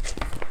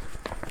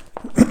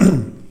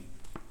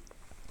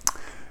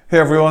Hey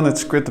everyone,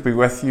 it's great to be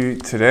with you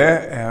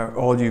today,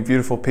 all you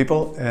beautiful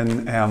people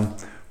in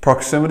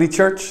Proximity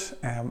Church.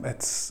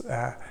 It's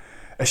a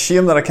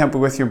shame that I can't be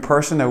with you in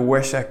person. I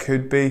wish I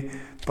could be,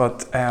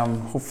 but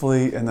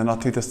hopefully in the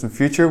not too distant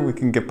future we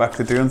can get back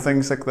to doing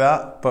things like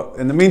that. But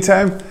in the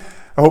meantime,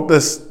 I hope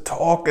this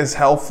talk is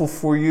helpful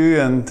for you,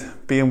 and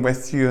being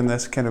with you in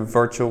this kind of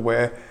virtual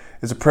way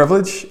is a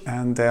privilege,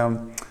 and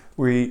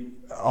we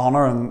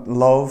honour and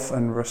love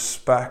and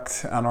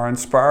respect and are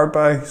inspired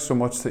by so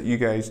much that you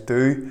guys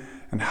do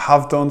and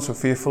have done so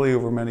faithfully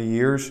over many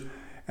years,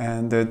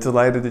 and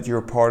delighted that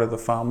you're part of the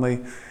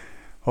family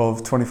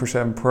of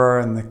 24/7 prayer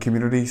and the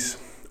communities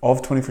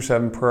of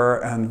 24/7 prayer,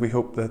 and we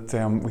hope that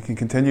we can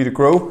continue to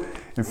grow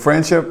in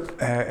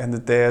friendship in the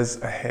days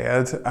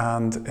ahead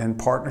and in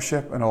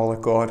partnership and all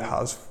that God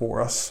has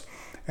for us.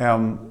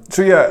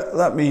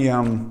 Let me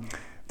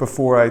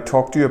before I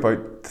talk to you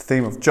about the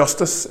theme of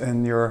justice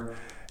in your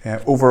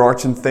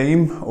overarching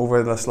theme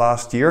over this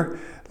last year,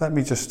 let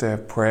me just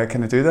pray.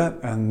 Can I do that?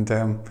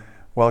 And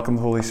welcome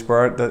the Holy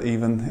Spirit, that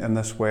even in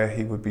this way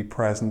He would be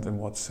present in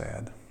what's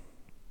said.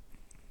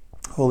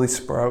 Holy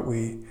Spirit,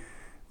 we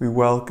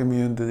welcome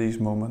you into these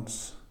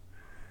moments.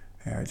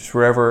 Just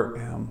wherever,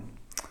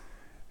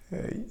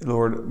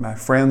 Lord, my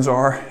friends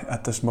are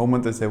at this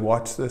moment as they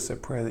watch this, I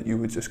pray that you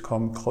would just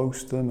come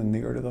close to them and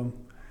near to them.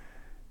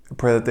 I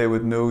pray that they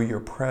would know your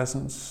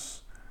presence.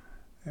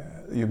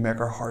 You make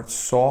our hearts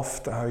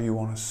soft to how you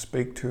want to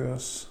speak to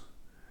us,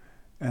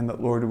 and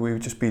that, Lord, we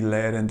would just be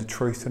led into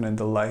truth and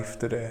into life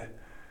today.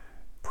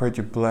 Pray that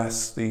you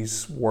bless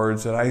these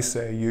words that I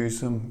say. Use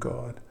them,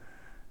 God,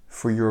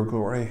 for your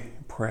glory.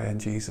 Pray in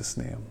Jesus'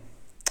 name.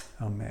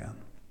 Amen.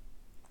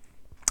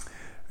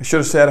 I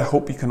should have said, I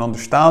hope you can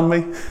understand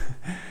me.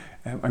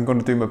 I'm going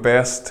to do my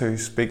best to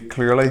speak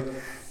clearly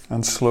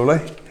and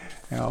slowly.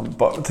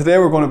 But today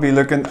we're going to be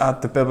looking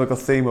at the biblical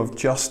theme of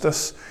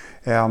justice.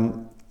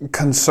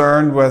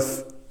 Concerned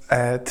with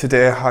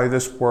today how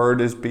this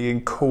word is being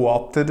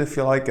co-opted, if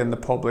you like, in the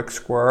public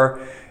square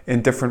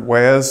in different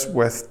ways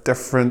with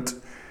different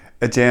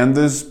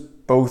agendas,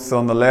 both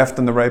on the left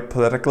and the right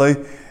politically.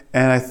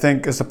 And I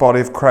think as the body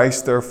of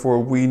Christ,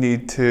 therefore, we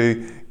need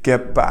to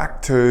get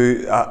back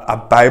to a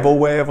Bible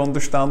way of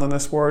understanding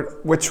this word,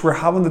 which we're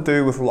having to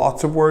do with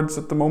lots of words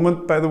at the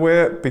moment, by the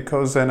way,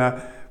 because in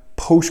a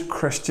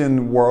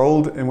post-Christian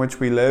world in which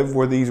we live,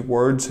 where these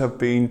words have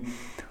been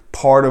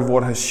part of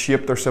what has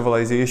shaped our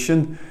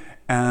civilization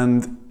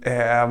and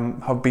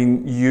have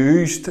been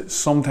used,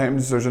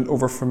 sometimes there's an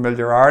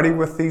over-familiarity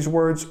with these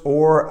words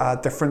or a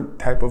different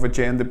type of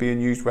agenda being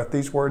used with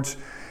these words.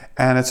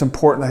 And it's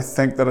important, I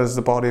think, that as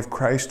the body of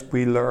Christ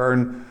we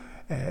learn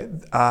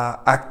an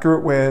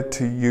accurate way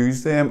to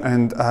use them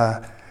and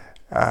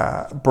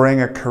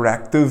bring a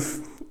corrective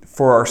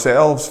for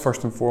ourselves,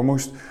 first and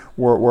foremost,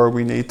 where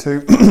we need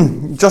to.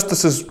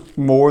 Justice is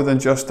more than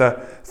just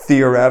a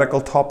theoretical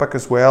topic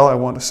as well, I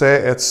want to say.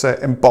 It's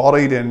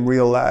embodied in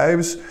real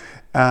lives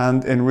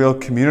and in real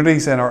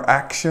communities, in our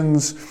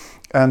actions.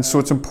 And so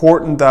it's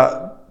important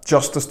that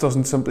justice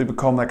doesn't simply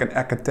become like an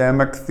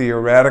academic,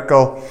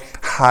 theoretical,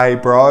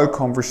 highbrow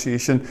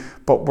conversation,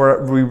 but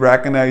we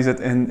recognize it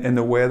in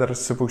the way that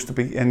it's supposed to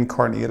be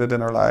incarnated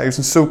in our lives.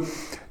 And so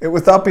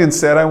with that being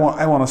said, I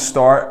want to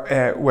start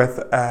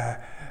with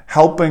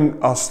helping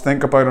us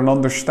think about an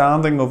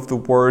understanding of the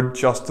word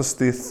justice,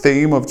 the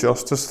theme of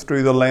justice,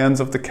 through the lens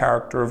of the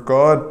character of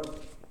God.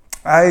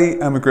 I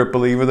am a great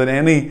believer that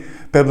any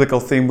biblical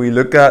theme we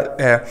look at,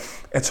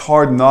 it's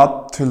hard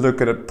not to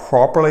look at it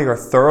properly or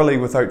thoroughly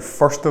without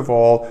first of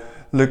all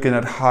looking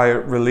at how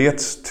it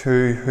relates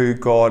to who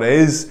God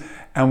is,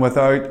 and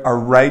without a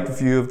right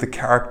view of the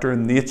character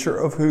and nature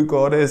of who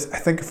God is. I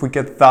think if we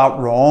get that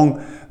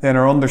wrong, then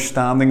our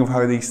understanding of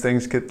how these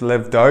things get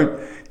lived out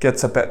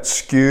gets a bit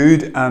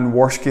skewed, and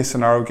worst case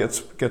scenario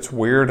gets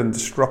weird and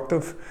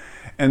destructive.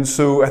 And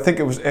so I think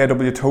it was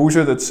A.W.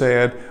 Tozer that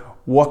said,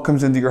 what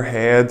comes into your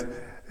head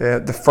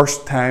the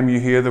first time you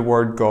hear the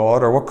word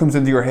God, or what comes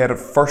into your head at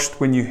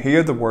first when you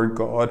hear the word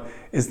God,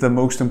 is the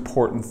most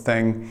important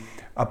thing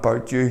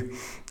about you.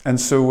 And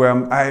so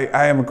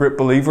I am a great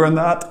believer in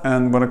that.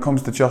 And when it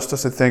comes to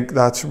justice, I think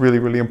that's really,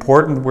 really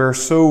important. We're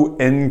so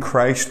in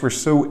Christ, we're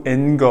so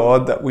in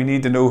God, that we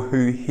need to know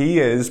who He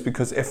is,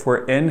 because if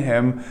we're in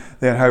Him,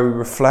 then how we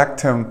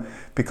reflect Him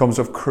becomes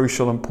of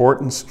crucial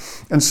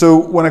importance. And so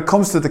when it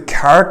comes to the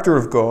character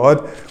of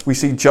God, we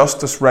see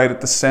justice right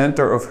at the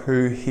center of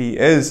who He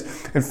is.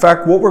 In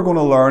fact, what we're going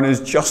to learn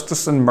is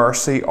justice and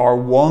mercy are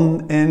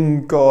one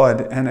in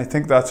God. And I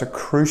think that's a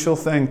crucial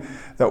thing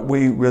that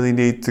we really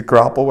need to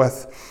grapple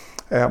with.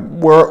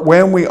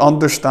 When we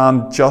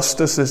understand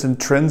justice is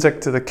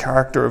intrinsic to the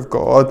character of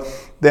God,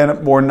 then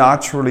it more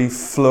naturally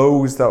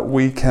flows that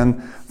we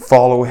can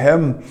follow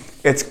Him.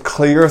 It's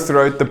clear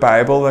throughout the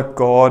Bible that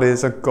God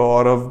is a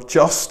God of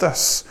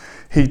justice.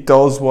 He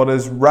does what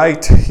is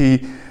right.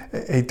 He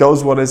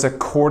does what is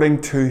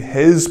according to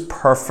His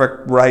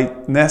perfect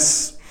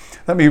rightness.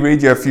 Let me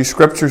read you a few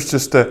scriptures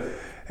just to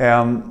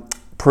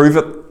prove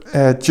it.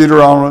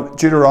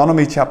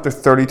 Deuteronomy chapter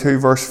 32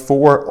 verse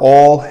 4,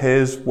 all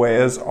his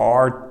ways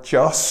are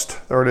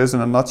just. There it is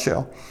in a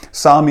nutshell.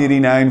 Psalm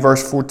 89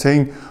 verse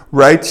 14,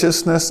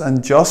 righteousness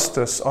and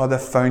justice are the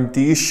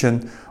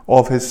foundation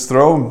of his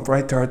throne.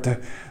 Right there at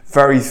the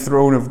very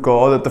throne of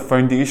God, at the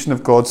foundation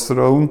of God's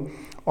throne,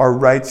 are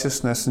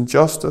righteousness and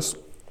justice.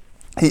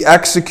 He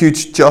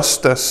executes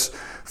justice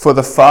for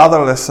the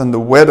fatherless and the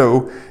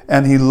widow,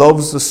 and he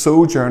loves the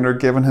sojourner,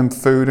 giving him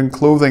food and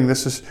clothing.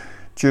 This is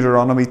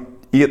Deuteronomy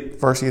 8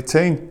 verse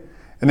 18.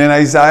 And then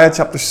Isaiah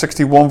chapter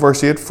 61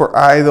 verse 8, for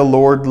I the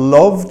Lord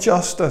love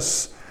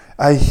justice,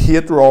 I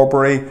hate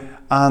robbery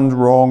and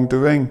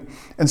wrongdoing.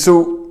 And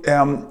so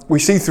we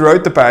see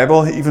throughout the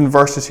Bible, even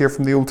verses here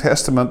from the Old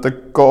Testament,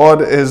 that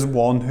God is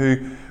one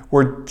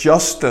where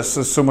justice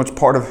is so much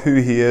part of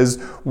who he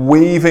is,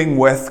 weaving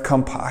with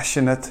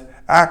compassionate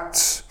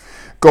acts.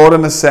 God,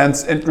 in a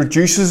sense,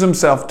 introduces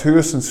himself to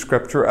us in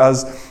Scripture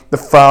as the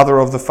father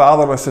of the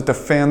fatherless, a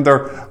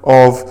defender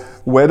of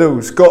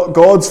widows.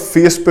 God's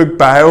Facebook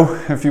bio,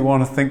 if you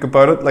want to think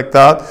about it like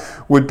that,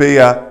 would be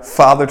a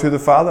father to the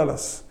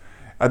fatherless,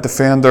 a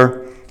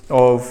defender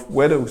of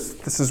widows.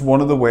 This is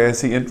one of the ways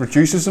he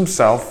introduces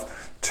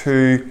himself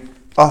to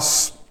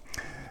us.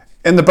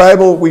 In the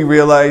Bible, we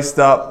realize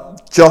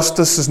that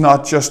justice is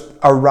not just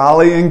a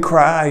rallying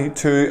cry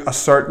to a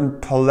certain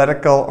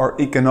political or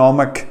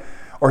economic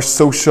or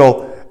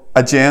social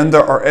agenda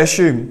or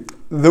issue.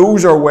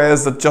 Those are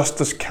ways that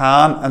justice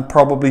can and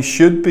probably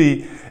should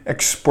be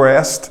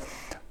expressed.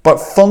 But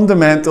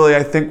fundamentally,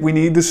 I think we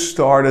need to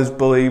start as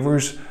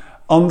believers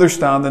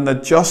understanding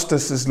that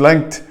justice is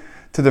linked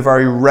to the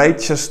very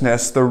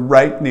righteousness, the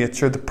right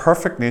nature, the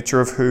perfect nature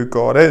of who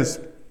God is.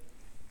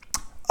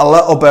 A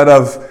little bit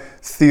of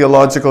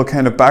theological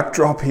kind of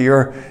backdrop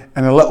here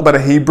and a little bit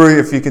of Hebrew,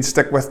 if you could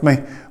stick with me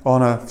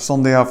on a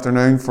Sunday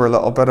afternoon for a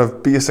little bit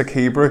of basic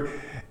Hebrew.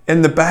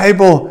 In the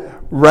Bible,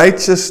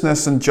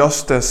 righteousness and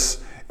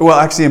justice, well,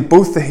 actually in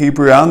both the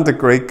Hebrew and the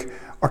Greek,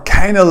 are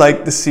kind of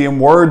like the same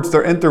words.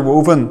 They're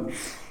interwoven.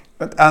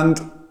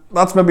 And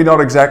that's maybe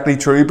not exactly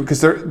true because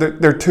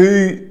they're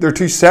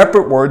two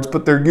separate words,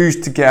 but they're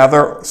used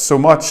together so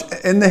much.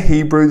 In the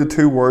Hebrew, the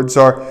two words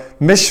are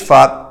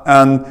mishpat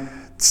and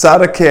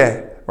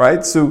tzedakah,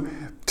 right? So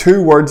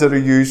two words that are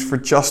used for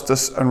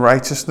justice and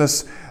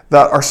righteousness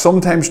that are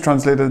sometimes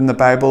translated in the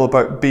Bible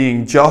about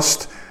being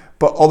just,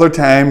 but other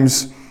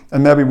times,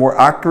 and maybe more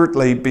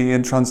accurately,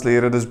 being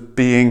translated as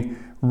being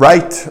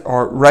right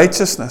or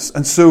righteousness.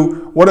 And so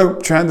what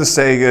I'm trying to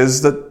say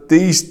is that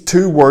these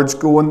two words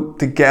go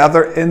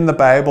together in the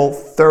Bible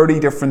 30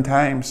 different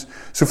times.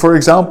 So for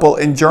example,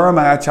 in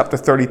Jeremiah chapter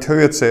 32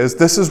 it says,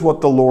 this is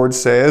what the Lord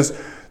says,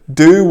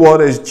 do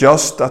what is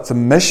just, that's a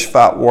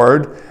mishpat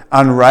word,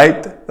 and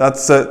right,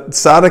 that's a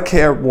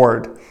tzedakah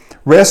word.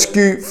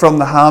 Rescue from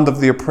the hand of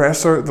the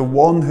oppressor, the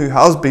one who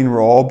has been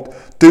robbed.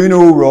 Do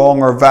no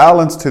wrong or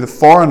violence to the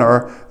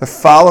foreigner, the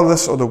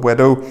fatherless or the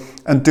widow,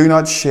 and do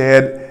not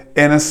shed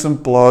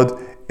innocent blood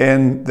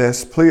in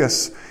this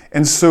place.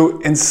 And so,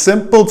 in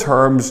simple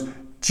terms,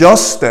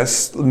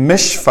 justice,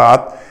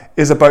 mishpat,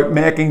 is about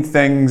making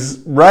things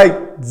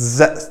right,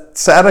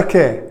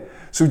 tzedakah.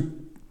 So,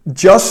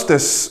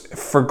 justice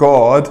for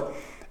God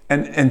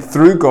and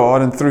through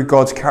God and through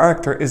God's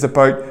character is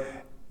about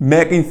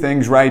making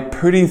things right,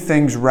 putting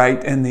things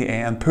right in the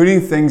end,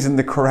 putting things in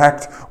the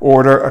correct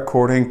order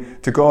according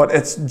to God.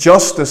 It's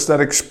justice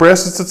that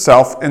expresses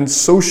itself in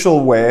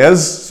social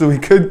ways, so we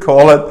could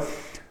call it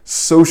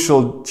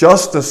social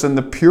justice in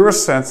the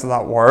purest sense of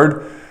that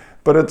word,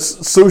 but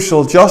it's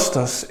social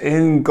justice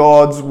in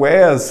God's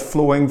ways,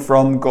 flowing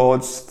from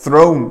God's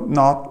throne,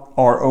 not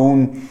our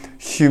own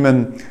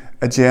human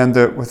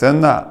agenda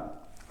within that.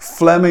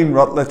 Fleming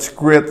Rutledge,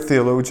 great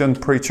theologian,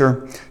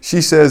 preacher,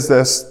 she says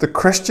this, the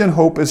Christian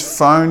hope is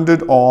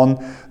founded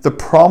on the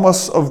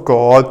promise of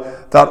God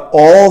that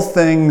all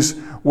things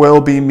will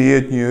be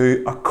made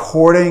new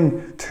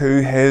according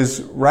to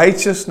his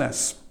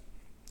righteousness.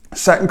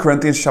 2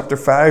 Corinthians chapter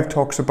 5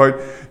 talks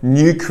about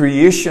new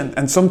creation,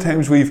 and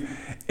sometimes we've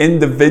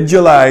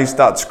individualized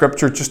that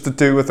scripture just to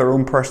do with our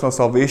own personal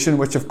salvation,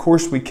 which of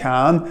course we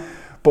can.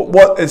 But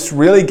what it's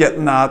really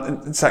getting at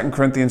in 2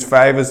 Corinthians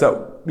 5 is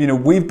that,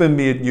 we've been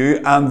made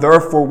new and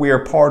therefore we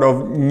are part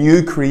of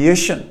new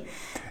creation.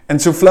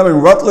 And so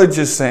Fleming Rutledge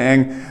is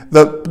saying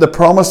that the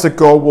promise that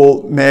God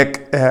will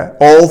make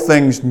all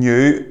things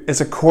new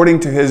is according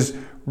to his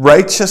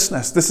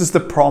righteousness. This is the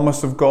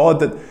promise of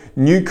God, that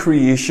new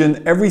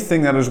creation,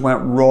 everything that has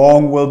went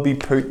wrong will be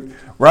put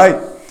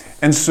right.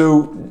 And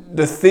so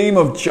the theme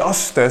of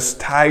justice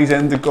ties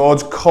into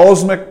God's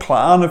cosmic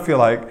plan, if you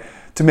like,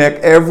 to make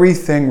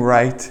everything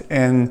right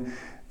in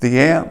the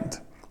end.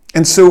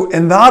 And so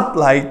in that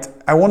light,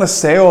 I want to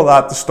say all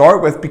that to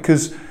start with,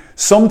 because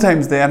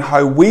sometimes then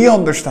how we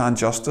understand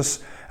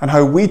justice and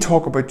how we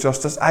talk about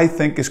justice, I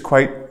think, is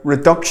quite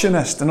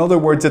reductionist. In other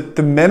words, it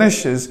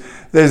diminishes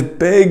this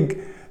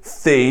big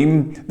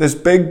theme, this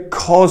big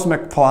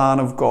cosmic plan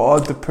of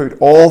God to put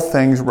all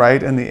things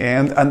right in the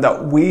end, and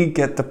that we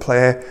get to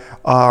play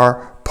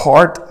our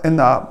part in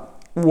that.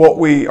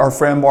 what our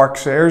friend Mark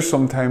Sayers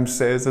sometimes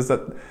says is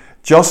that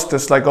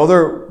justice, like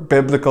other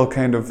biblical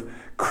kind of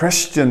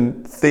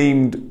Christian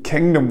themed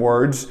kingdom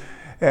words,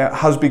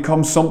 has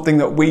become something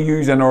that we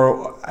use in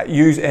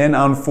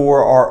and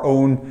for our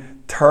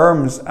own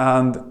terms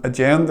and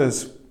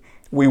agendas.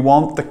 We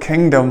want the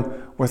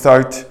kingdom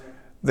without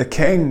the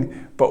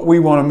king, but we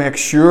want to make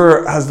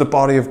sure, as the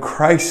body of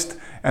Christ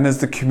and as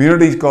the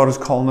communities God is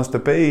calling us to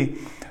be,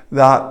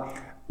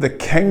 that the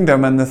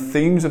kingdom and the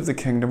themes of the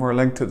kingdom are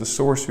linked to the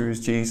source, who is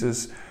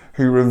Jesus,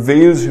 who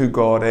reveals who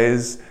God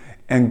is.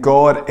 And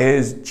God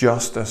is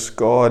justice.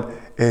 God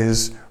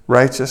is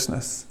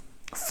righteousness.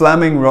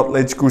 Fleming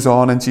Rutledge goes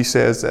on and she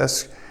says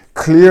this: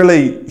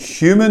 clearly,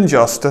 human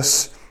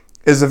justice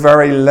is a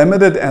very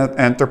limited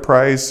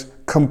enterprise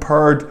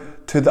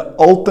compared to the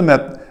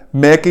ultimate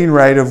making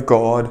right of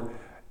God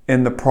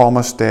in the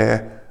promised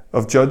day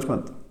of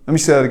judgment. Let me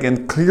say that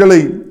again.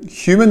 Clearly,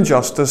 human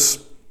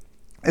justice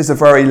is a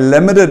very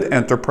limited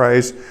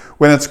enterprise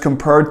when it's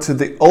compared to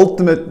the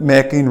ultimate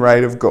making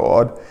right of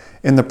God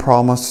in the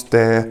promised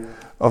day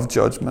of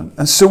judgment.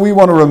 And so we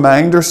want to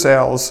remind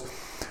ourselves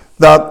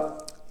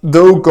that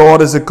though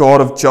God is a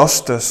God of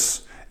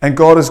justice and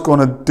God is going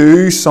to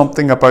do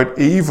something about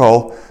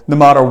evil, no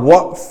matter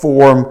what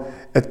form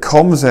it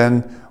comes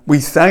in, we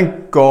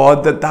thank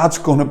God that that's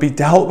going to be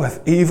dealt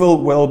with.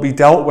 Evil will be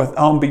dealt with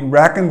and be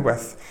reckoned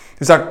with.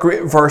 There's that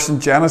great verse in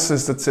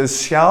Genesis that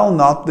says, "Shall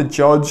not the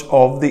judge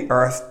of the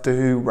earth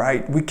do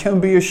right?" We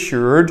can be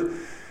assured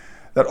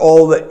that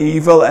all the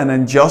evil and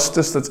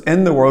injustice that's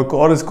in the world,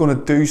 God is going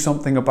to do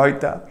something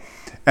about that.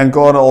 And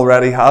God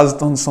already has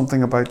done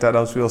something about that,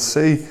 as we'll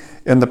see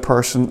in the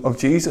person of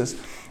Jesus.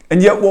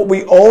 And yet what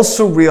we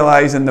also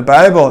realize in the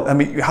Bible, I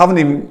mean, you haven't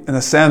even, in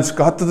a sense,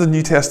 got to the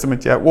New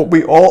Testament yet. What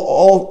we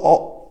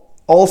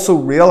also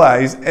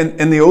realize,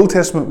 in the Old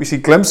Testament, we see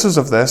glimpses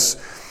of this,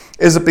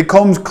 is it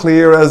becomes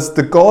clear as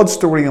the God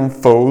story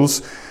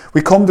unfolds,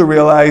 we come to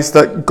realize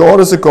that God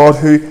is a God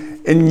who,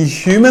 in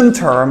human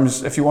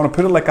terms, if you want to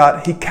put it like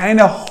that, he kind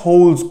of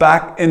holds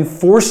back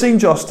enforcing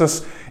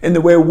justice in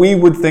the way we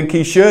would think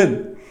he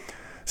should.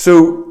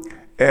 So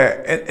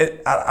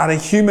at a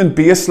human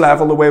base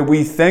level, the way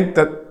we think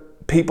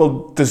that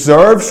people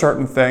deserve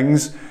certain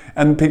things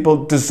and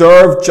people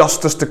deserve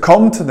justice to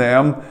come to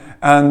them,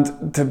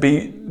 and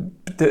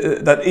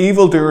that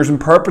evildoers and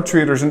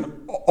perpetrators and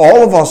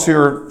all of us who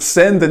are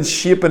sinned and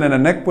shapen in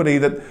iniquity,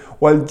 that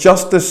while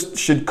justice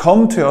should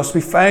come to us,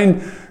 we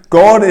find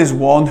God is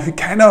one who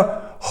kind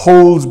of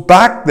holds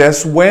back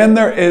this when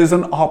there is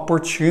an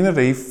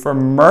opportunity for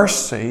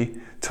mercy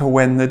to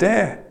win the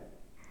day.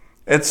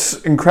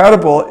 It's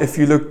incredible if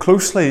you look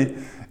closely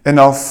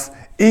enough.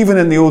 Even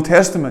in the Old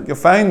Testament, you'll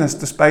find this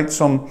despite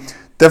some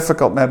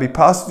difficult maybe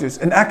passages.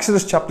 In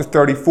Exodus chapter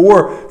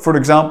 34, for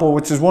example,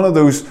 which is one of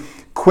those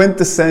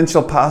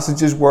quintessential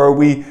passages where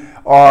we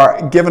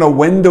are given a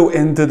window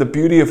into the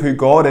beauty of who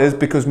God is,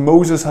 because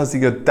Moses has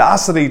the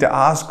audacity to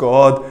ask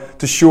God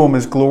to show him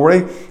his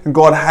glory. And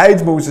God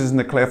hides Moses in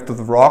the cleft of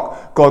the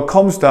rock. God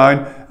comes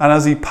down, and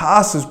as he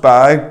passes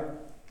by,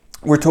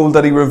 we're told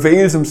that he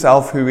reveals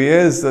himself who he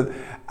is, that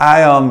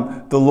I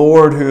am the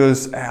Lord who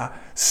is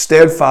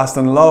steadfast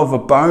in love,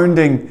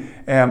 abounding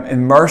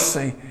in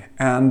mercy.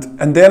 And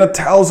then it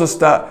tells us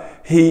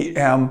that he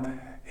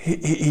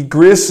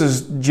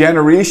graces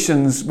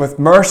generations with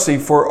mercy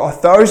for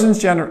 1,000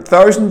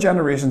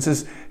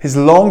 generations. His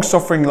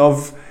long-suffering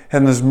love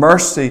and his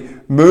mercy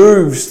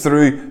moves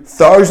through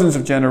thousands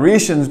of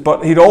generations,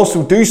 but he'd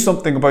also do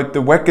something about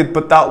the wicked,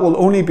 but that will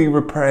only be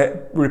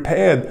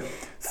repaid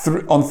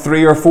on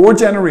 3 or 4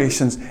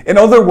 generations. In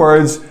other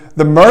words,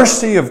 the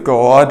mercy of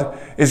God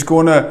is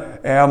going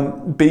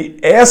to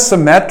be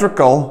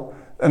asymmetrical.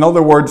 In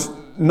other words,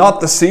 not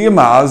the same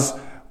as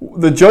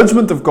the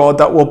judgment of God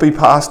that will be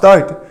passed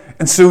out.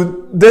 And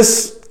so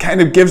this kind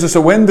of gives us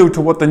a window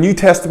to what the New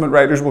Testament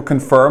writers will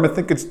confirm. I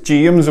think it's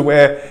James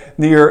away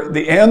near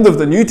the end of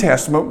the New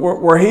Testament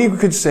where he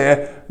could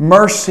say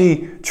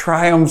mercy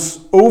triumphs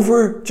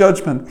over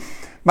judgment.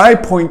 My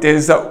point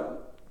is that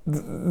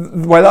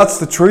while that's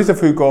the truth of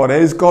who God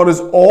has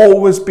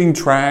always been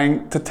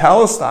trying to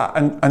tell us that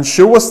and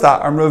show us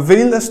that and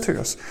reveal this to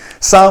us.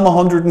 Psalm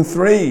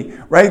 103,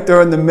 right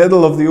there in the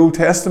middle of the Old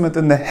Testament,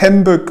 in the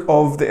hymn book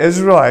of the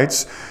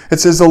Israelites, it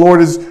says the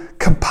Lord is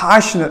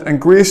compassionate and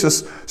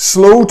gracious,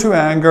 slow to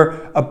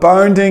anger,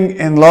 abounding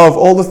in love.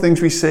 All the things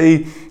we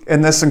see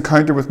in this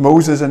encounter with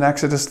Moses in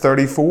Exodus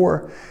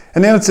 34.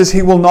 And then it says,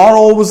 he will not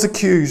always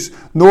accuse,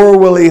 nor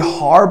will he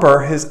harbor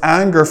his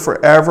anger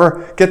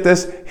forever. Get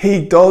this,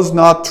 he does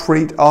not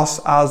treat us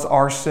as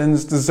our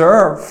sins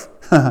deserve.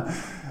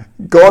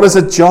 God is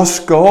a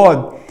just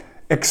God,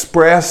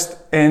 expressed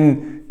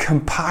in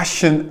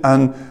compassion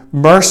and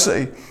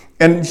mercy.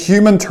 In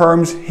human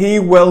terms, he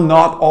will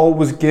not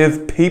always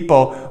give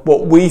people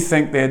what we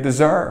think they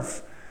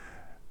deserve.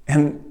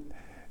 And,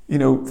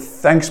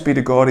 thanks be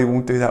to God, he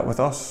won't do that with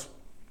us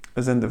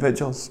as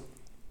individuals.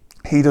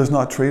 He does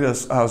not treat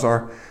us as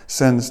our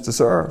sins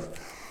deserve.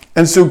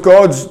 And so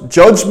God's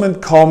judgment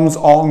comes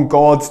on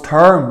God's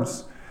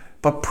terms.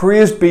 But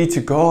praise be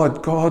to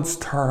God, God's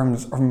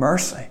terms of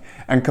mercy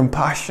and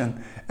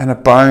compassion and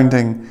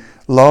abounding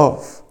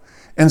love.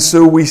 And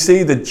so we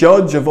see the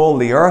judge of all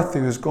the earth,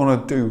 who is going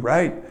to do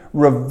right,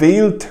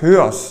 revealed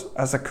to us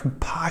as a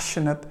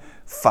compassionate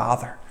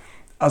Father,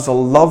 as a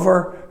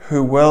lover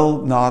who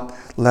will not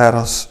let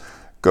us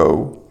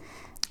go.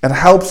 It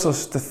helps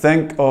us to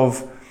think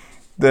of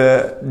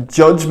the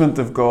judgment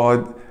of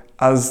God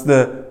as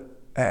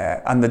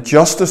and the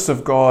justice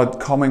of God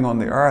coming on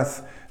the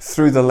earth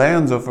through the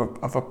lens of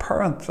a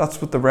parent.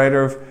 That's what the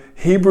writer of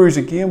Hebrews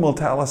again will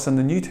tell us in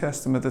the New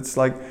Testament. It's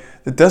like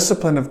the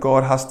discipline of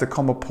God has to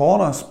come upon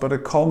us, but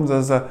it comes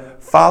as a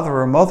father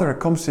or mother.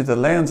 It comes through the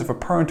lens of a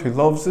parent who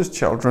loves his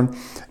children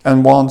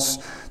and wants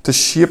to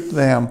shape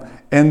them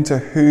into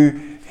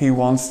who he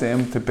wants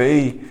them to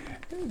be,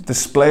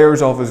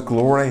 displayers of his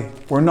glory.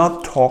 We're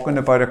not talking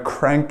about a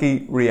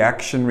cranky,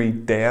 reactionary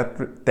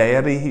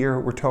deity here.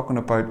 We're talking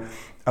about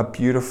a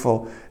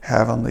beautiful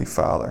Heavenly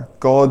Father.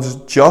 God's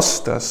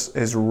justice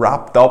is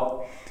wrapped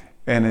up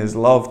in his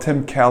love.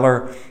 Tim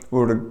Keller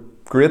wrote a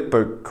great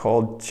book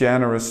called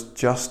Generous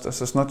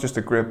Justice. It's not just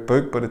a great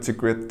book, but it's a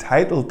great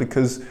title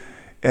because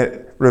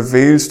it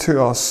reveals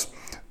to us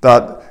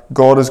that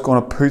God is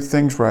going to put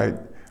things right,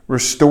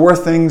 restore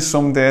things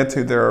someday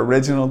to their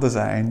original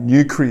design,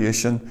 new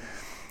creation.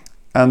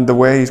 And the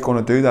way he's going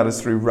to do that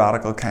is through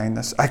radical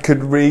kindness. I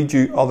could read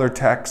you other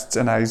texts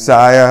in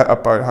Isaiah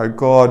about how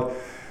God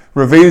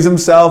reveals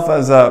himself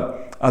as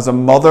a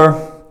mother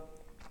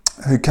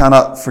who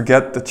cannot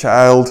forget the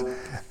child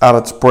at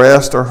its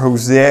breast, or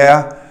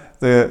Hosea,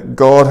 the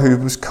God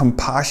whose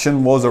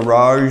compassion was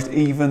aroused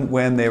even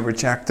when they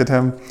rejected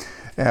him.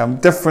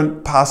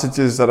 Different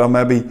passages that I'll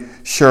maybe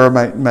share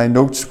my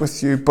notes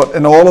with you. But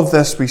in all of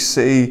this we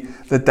see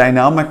the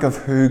dynamic of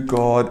who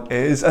God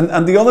is.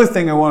 And the other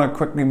thing I want to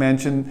quickly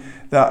mention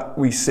that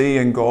we see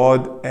in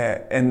God,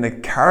 in the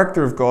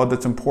character of God,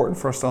 that's important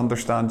for us to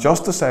understand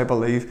justice, I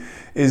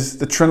believe, is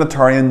the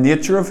Trinitarian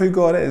nature of who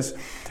God is.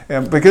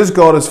 Because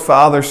God is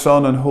Father,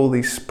 Son, and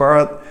Holy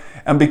Spirit,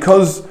 and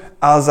because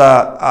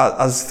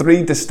as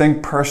three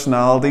distinct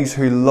personalities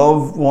who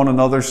love one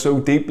another so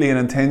deeply and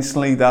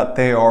intentionally that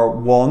they are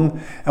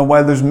one, and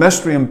while there's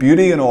mystery and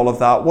beauty in all of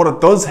that, what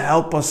it does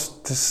help us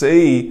to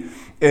see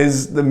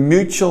is the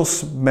mutual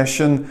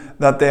submission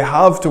that they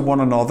have to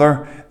one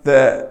another,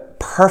 the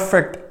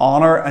perfect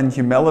honour and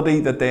humility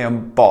that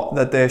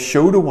they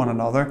show to one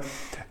another,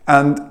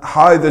 and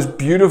how this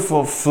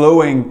beautiful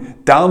flowing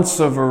dance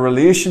of a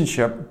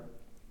relationship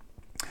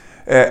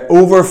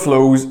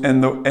overflows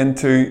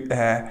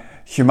into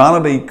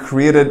humanity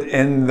created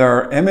in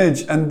their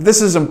image. And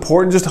this is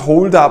important, just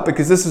hold that,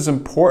 because this is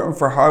important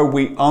for how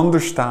we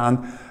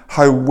understand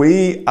how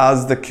we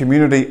as the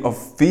community of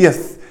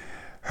faith,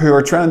 who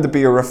are trying to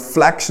be a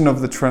reflection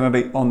of the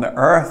Trinity on the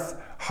earth,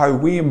 how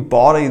we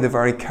embody the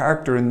very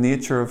character and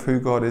nature of who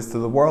God is to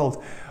the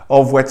world,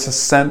 of which a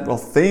central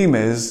theme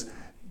is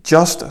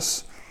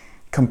justice,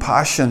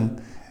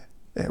 compassion,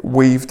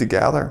 weaved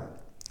together.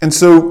 And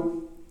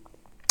so,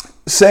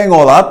 saying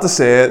all that to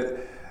say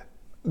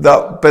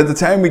that by the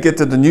time we get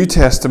to the New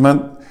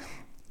Testament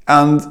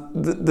and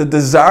the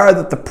desire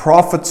that the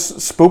prophets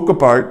spoke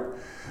about,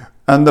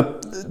 and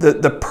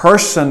the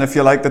person, if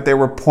you like, that they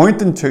were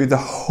pointing to, the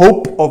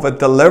hope of a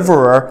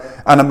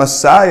deliverer and a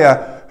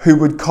Messiah who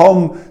would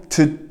come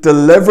to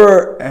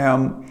deliver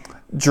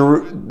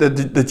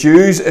the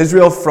Jews,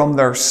 Israel, from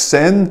their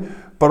sin,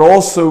 but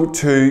also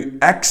to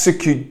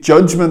execute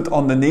judgment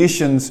on the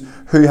nations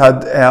who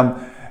had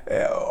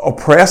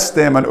oppressed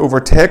them and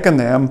overtaken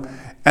them.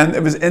 And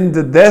it was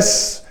into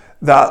this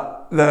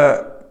that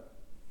the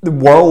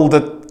world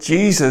that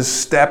Jesus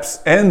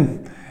steps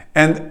in.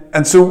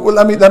 And so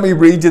let me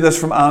read you this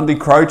from Andy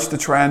Crouch to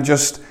try and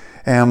just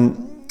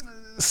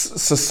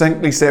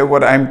succinctly say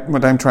what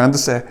I'm trying to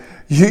say.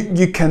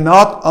 You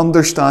cannot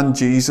understand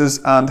Jesus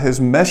and his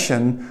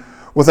mission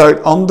without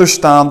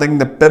understanding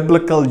the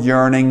biblical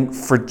yearning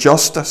for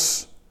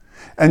justice,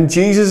 and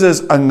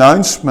Jesus'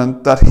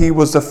 announcement that he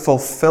was the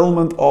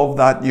fulfillment of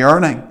that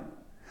yearning.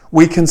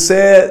 We can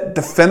say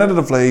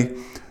definitively,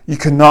 you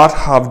cannot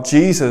have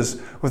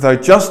Jesus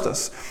without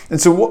justice. And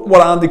so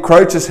what Andy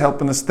Crouch is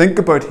helping us think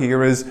about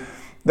here is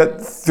that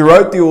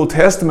throughout the Old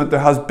Testament there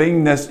has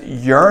been this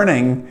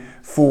yearning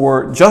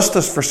for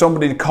justice, for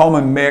somebody to come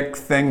and make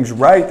things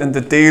right and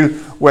to deal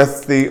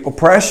with the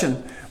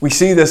oppression. We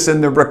see this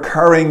in the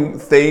recurring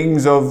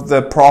themes of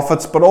the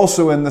prophets, but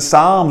also in the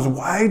Psalms.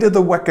 Why do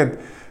the wicked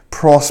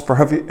prosper?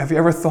 Have you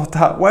ever thought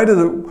that? Why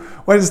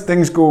does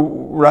things go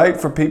right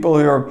for people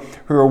who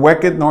are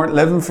wicked and aren't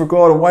living for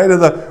God? And why do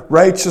the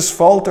righteous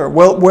falter?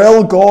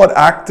 Well, God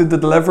acted to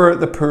deliver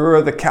the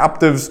poor, the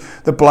captives,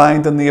 the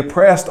blind, and the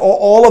oppressed.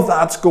 All of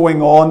that's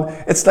going on.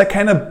 It's that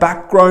kind of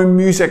background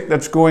music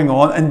that's going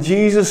on. And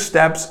Jesus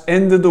steps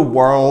into the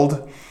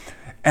world,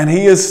 and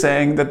he is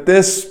saying that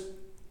this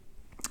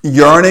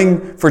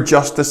yearning for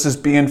justice is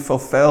being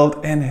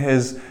fulfilled in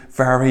his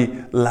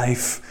very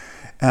life,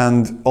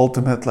 and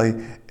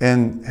ultimately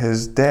in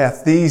his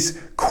death.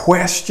 These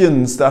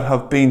questions that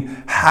have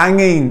been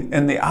hanging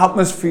in the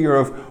atmosphere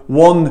of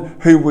one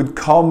who would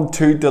come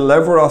to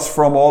deliver us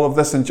from all of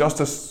this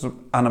injustice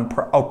and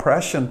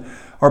oppression,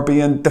 are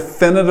being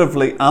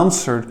definitively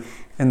answered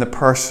in the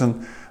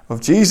person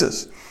of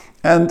Jesus.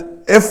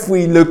 And if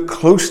we look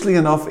closely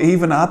enough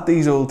even at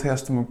these Old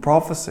Testament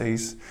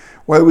prophecies,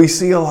 where we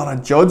see a lot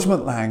of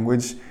judgment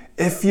language,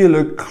 if you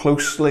look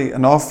closely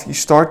enough, you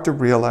start to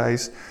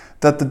realize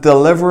that the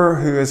deliverer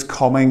who is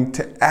coming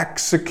to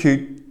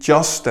execute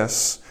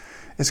justice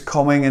is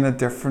coming in a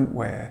different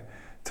way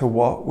to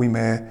what we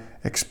may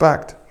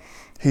expect.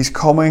 He's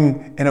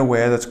coming in a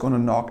way that's going to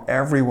knock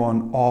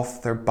everyone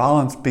off their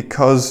balance,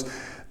 because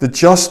the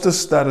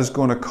justice that is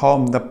going to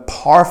come, the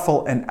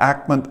powerful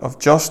enactment of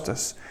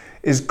justice,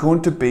 is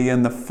going to be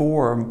in the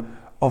form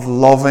of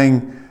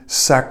loving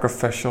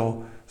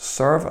sacrificial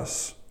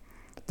service.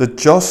 The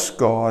just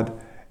God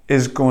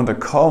is going to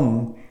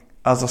come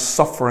as a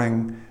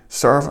suffering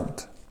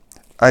servant.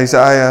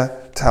 Isaiah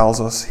tells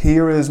us,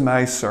 "Here is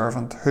my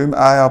servant, whom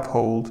I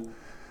uphold,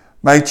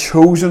 my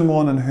chosen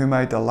one in whom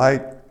I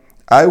delight.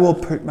 I will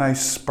put my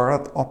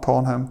spirit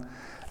upon him,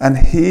 and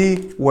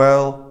he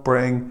will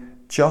bring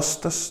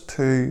justice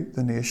to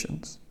the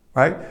nations."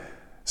 Right?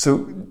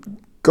 So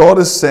God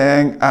is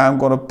saying, I'm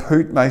going to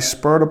put my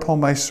spirit upon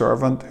my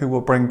servant who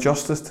will bring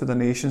justice to the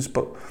nations.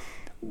 But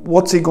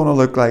what's he going to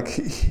look like?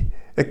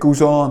 It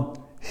goes on.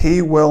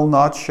 He will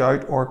not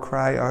shout or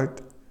cry out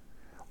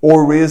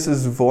or raise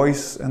his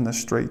voice in the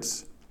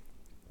streets.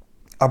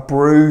 A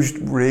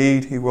bruised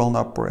reed he will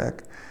not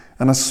break,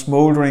 and a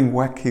smouldering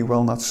wick he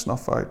will not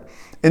snuff out.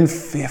 In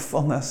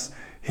faithfulness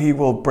he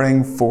will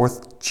bring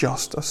forth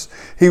justice.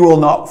 He will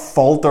not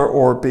falter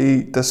or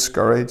be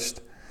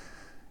discouraged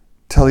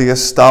till he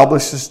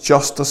establishes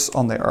justice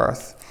on the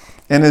earth.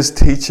 In his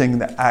teaching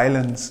the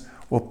islands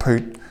will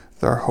put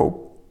their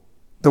hope.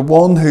 The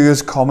one who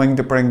is coming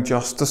to bring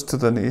justice to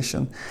the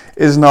nation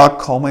is not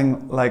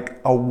coming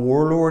like a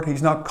warlord.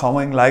 He's not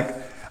coming like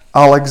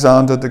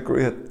Alexander the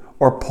Great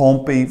or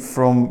Pompey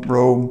from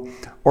Rome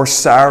or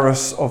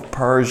Cyrus of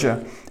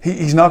Persia.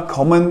 He's not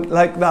coming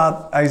like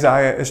that,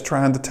 Isaiah is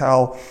trying to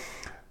tell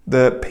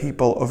the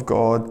people of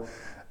God.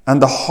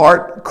 And the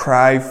heart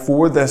cry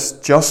for this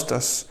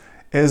justice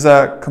is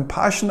a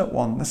compassionate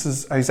one. This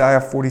is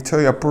Isaiah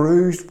 42. A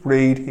bruised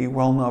reed he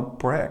will not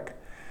break,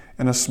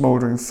 and a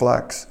smouldering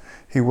flax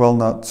he will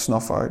not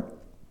snuff out.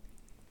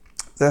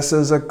 This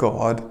is a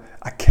God,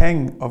 a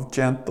king of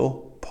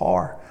gentle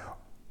power,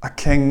 a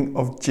king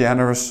of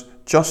generous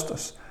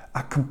justice,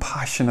 a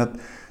compassionate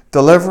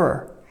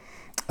deliverer.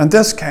 And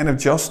this kind of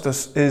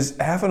justice is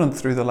evident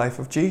through the life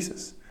of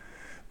Jesus,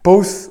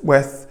 both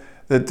with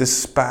the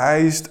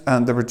despised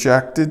and the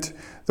rejected,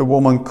 the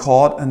woman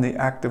caught in the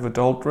act of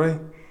adultery,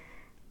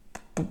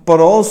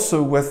 but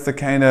also with the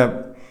kind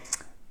of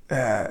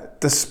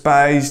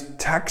despised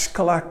tax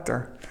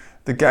collector,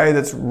 the guy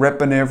that's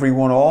ripping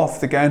everyone off,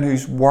 the guy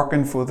who's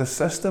working for the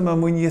system.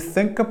 And when you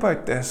think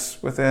about this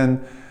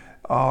within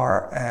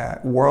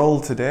our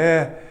world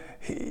today,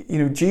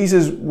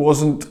 Jesus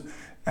wasn't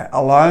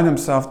allowing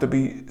himself to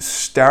be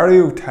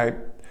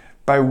stereotyped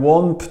by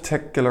one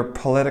particular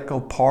political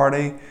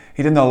party.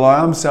 He didn't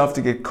allow himself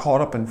to get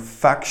caught up in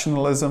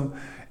factionalism,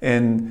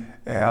 in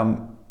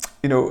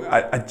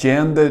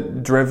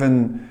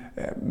agenda-driven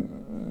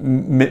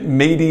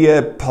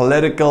media,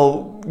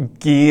 political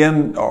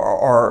gain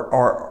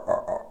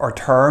or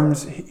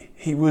terms.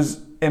 He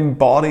was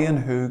embodying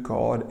who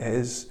God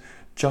is.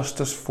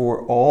 Justice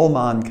for all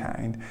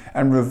mankind,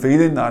 and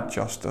revealing that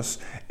justice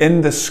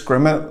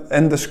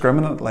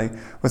indiscriminately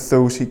with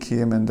those he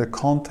came into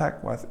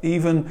contact with.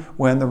 Even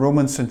when the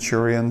Roman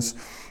centurions,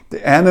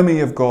 the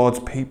enemy of God's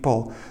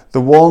people, the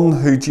one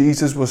who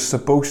Jesus was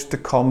supposed to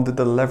come to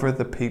deliver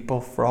the people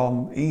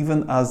from,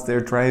 even as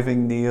they're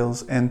driving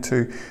nails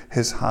into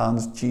his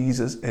hands,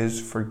 Jesus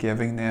is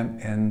forgiving them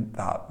in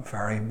that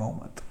very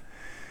moment.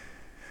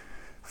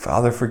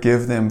 Father,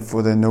 forgive them,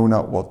 for they know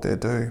not what they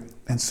do.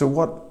 And so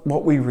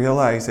what we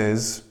realize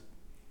is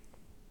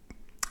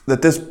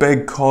that this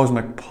big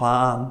cosmic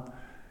plan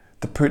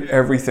to put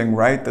everything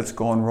right that's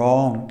gone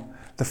wrong,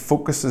 the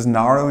focus is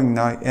narrowing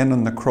now in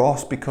on the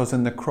cross, because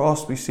in the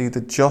cross we see the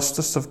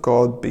justice of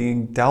God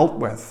being dealt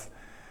with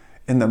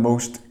in the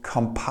most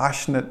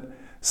compassionate,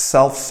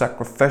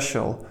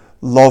 self-sacrificial,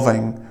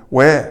 loving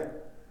way.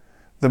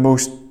 The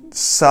most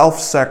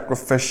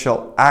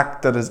self-sacrificial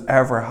act that has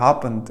ever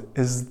happened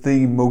is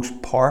the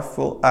most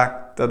powerful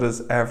act that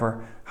has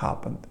ever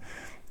happened.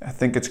 I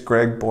think it's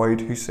Greg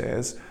Boyd who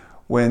says,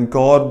 when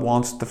God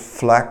wants to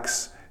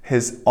flex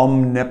his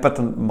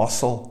omnipotent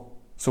muscle,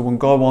 so when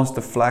God wants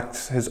to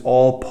flex his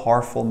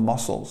all-powerful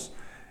muscles,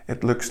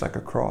 it looks like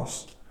a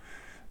cross.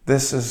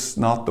 This is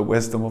not the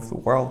wisdom of the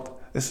world.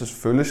 This is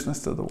foolishness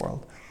to the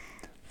world.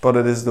 But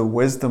it is the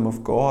wisdom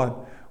of God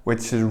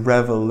which is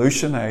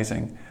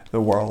revolutionizing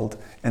the world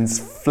and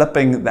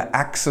flipping the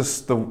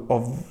axis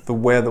of the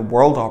way the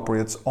world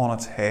operates on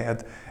its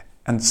head,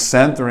 and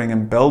centering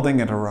and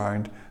building it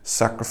around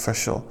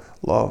sacrificial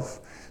love.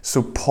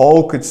 So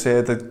Paul could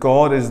say that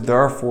God is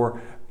therefore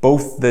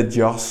both the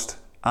just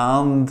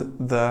and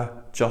the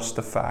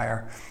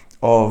justifier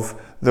of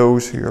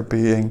those who are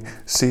being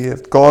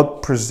saved.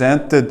 God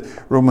presented,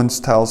 Romans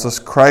tells us,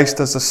 Christ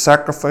as a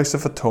sacrifice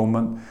of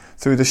atonement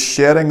through the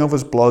shedding of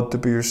his blood to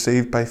be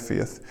received by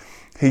faith.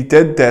 He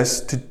did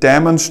this to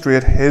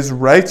demonstrate his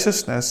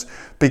righteousness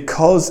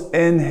because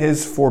in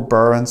his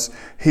forbearance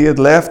he had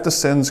left the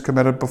sins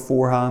committed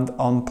beforehand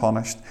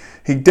unpunished.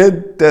 He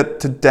did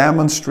that to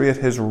demonstrate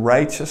his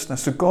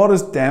righteousness. So God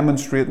is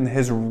demonstrating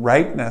his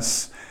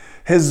rightness.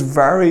 His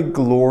very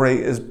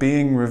glory is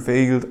being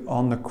revealed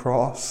on the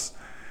cross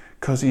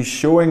because he's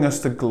showing us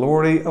the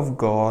glory of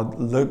God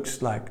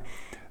looks like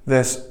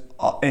this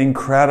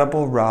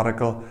incredible,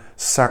 radical,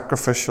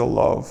 sacrificial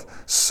love,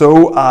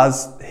 so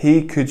as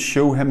he could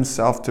show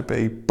himself to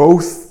be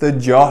both the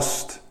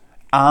just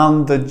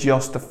and the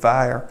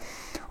justifier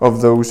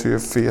of those who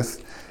have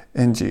faith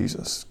in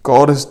Jesus.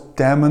 God is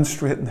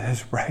demonstrating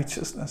his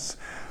righteousness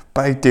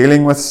by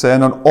dealing with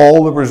sin and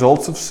all the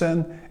results of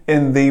sin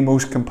in the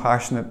most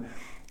compassionate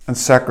and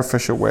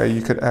sacrificial way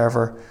you could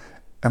ever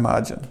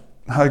imagine.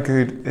 How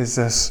good is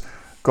this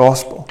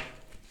gospel?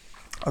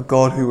 A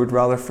God who would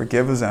rather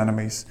forgive his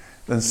enemies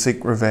than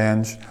seek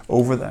revenge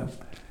over them.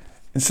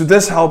 And so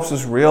this helps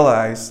us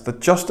realize that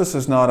justice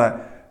is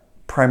not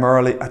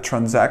primarily a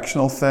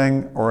transactional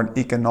thing or an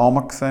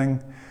economic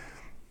thing.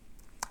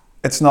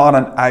 It's not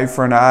an eye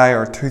for an eye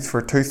or tooth for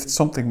a tooth. It's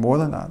something more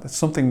than that. It's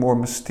something more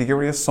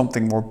mysterious,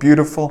 something more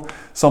beautiful,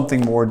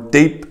 something more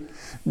deep.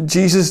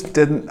 Jesus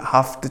didn't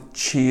have to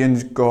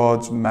change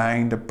God's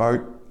mind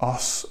about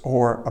us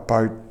or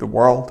about the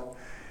world.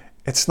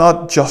 It's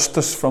not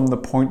justice from the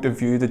point of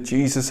view that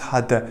Jesus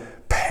had to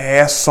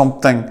pay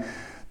something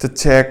to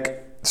take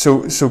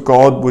so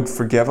God would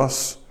forgive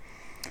us.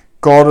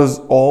 God has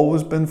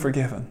always been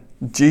forgiven.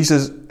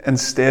 Jesus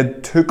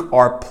instead took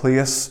our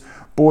place,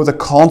 bore the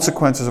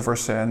consequences of our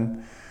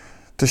sin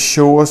to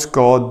show us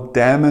God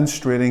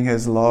demonstrating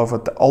his love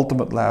at the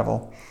ultimate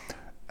level,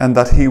 and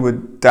that he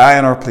would die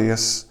in our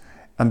place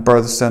and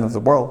bear the sin of the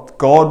world.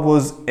 God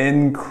was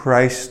in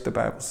Christ, the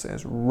Bible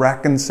says,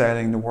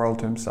 reconciling the world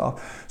to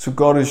himself. So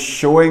God is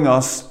showing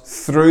us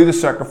through the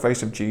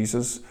sacrifice of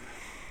Jesus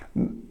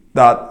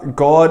that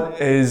God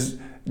is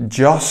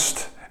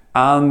just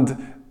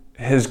and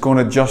is going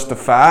to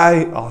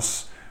justify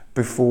us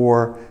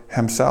before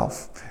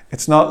himself.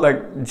 It's not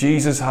like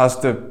Jesus has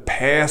to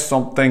pay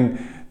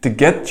something to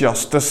get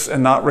justice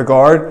in that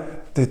regard,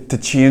 to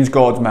change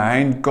God's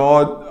mind.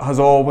 God has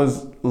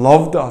always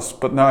loved us,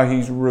 but now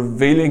he's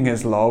revealing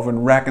his love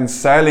and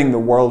reconciling the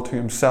world to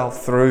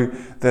himself through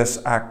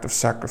this act of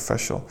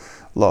sacrificial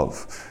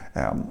love.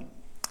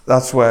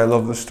 That's why I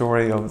love the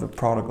story of the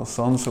prodigal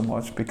son so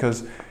much,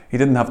 because he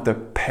didn't have to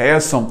pay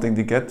something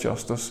to get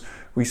justice.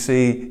 We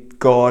see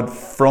God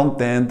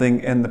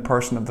front-ending in the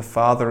person of the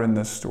Father in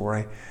this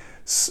story,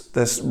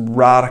 this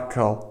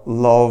radical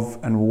love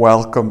and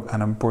welcome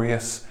and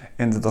embrace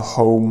into the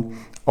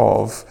home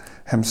of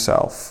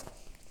himself.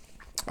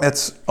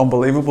 It's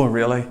unbelievable,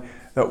 really,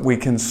 that we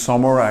can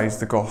summarize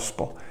the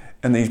gospel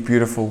in these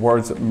beautiful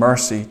words that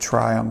mercy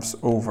triumphs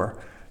over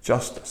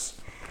justice.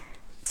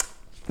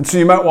 And so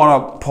you might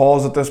want to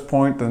pause at this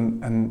point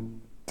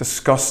and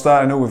discuss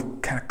that. I know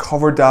we've kind of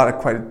covered that at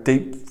quite a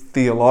deep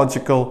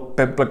theological,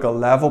 biblical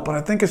level, but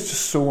I think it's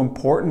just so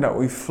important that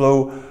we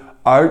flow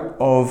out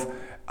of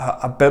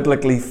a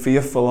biblically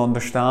faithful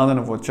understanding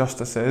of what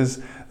justice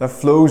is, that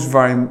flows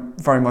very,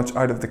 very much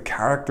out of the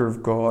character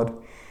of God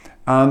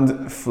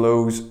and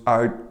flows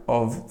out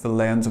of the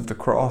lens of the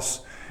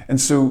cross.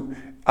 And so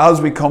as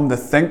we come to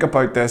think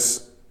about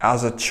this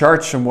as a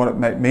church and what it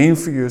might mean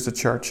for you as a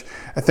church,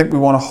 I think we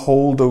want to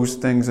hold those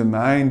things in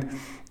mind.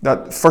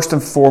 That first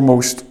and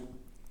foremost,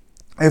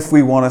 if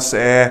we want to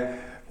say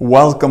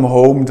welcome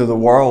home to the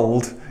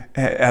world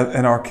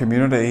in our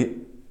community,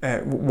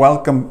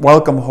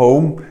 welcome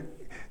home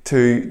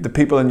to the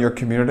people in your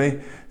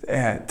community,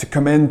 to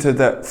come into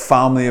the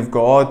family of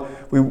God,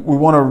 we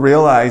want to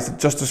realize that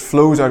justice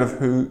flows out of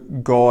who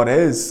God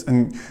is.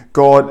 And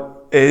God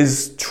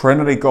is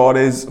Trinity, God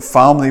is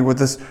family, with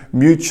this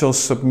mutual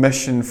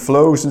submission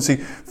flows. And see,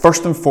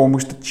 first and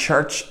foremost, the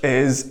church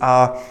is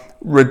a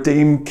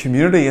redeemed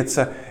community. It's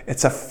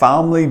a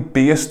family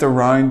based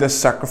around this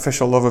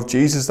sacrificial love of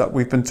Jesus that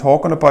we've been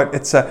talking about.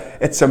 It's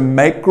a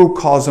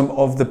microcosm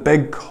of the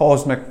big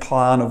cosmic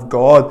plan of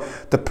God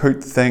to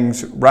put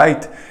things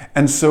right.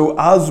 And so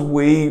as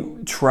we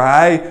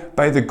try,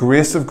 by the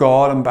grace of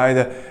God and by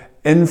the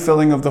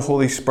infilling of the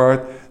Holy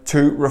Spirit,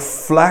 to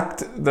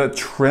reflect the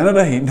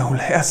Trinity, no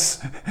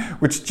less,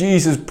 which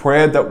Jesus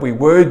prayed that we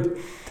would,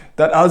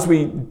 that as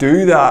we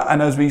do that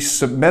and as we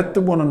submit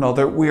to one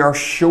another, we are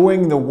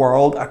showing the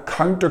world a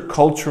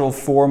countercultural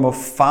form of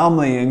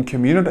family and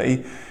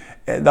community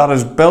that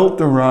is built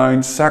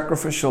around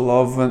sacrificial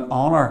love and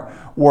honour,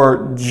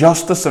 where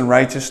justice and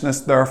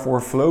righteousness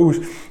therefore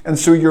flows. And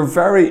so your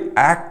very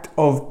act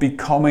of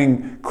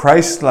becoming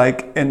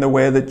Christ-like in the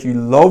way that you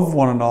love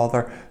one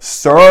another,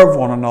 serve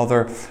one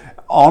another,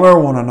 honour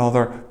one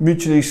another,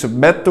 mutually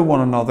submit to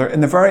one another,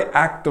 in the very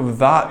act of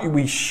that,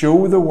 we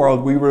show the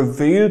world, we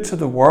reveal to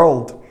the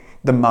world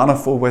the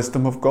manifold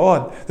wisdom of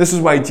God. This is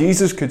why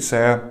Jesus could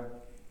say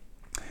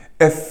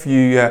If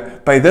you,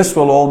 by this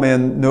will all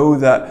men know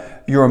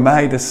that you're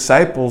my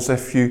disciples,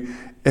 if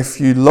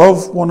you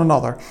love one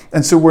another.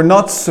 And so we're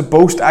not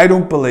supposed, I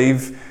don't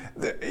believe,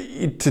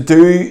 to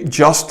do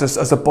justice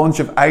as a bunch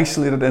of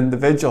isolated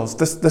individuals.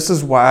 This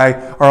is why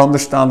our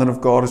understanding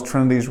of God as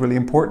Trinity is really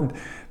important,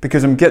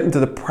 because I'm getting to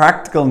the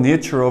practical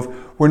nature of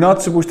we're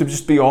not supposed to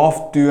just be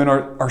off doing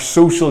our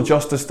social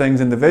justice things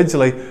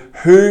individually.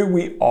 Who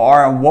we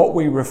are and what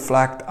we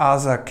reflect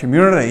as a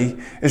community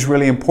is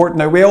really important.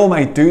 Now, we all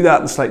might do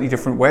that in slightly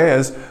different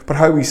ways, but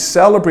how we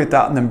celebrate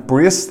that and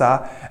embrace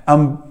that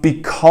and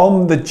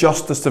become the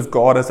justice of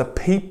God as a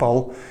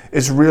people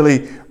is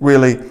really,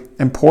 really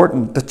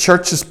important. The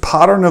church's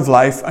pattern of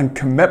life and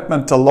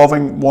commitment to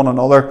loving one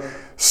another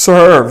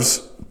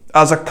serves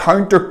as a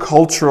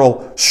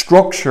countercultural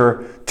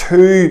structure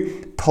to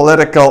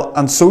political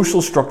and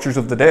social structures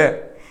of the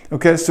day.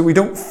 Okay, so we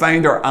don't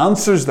find our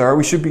answers there.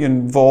 We should be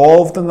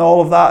involved in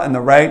all of that in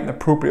the right and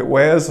appropriate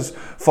ways as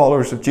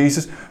followers of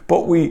Jesus.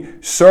 But we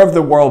serve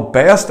the world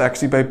best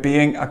actually by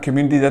being a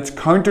community that's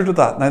counter to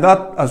that. Now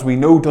that, as we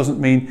know, doesn't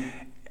mean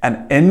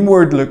an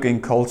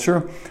inward-looking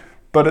culture.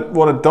 But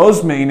what it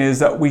does mean is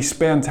that we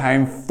spend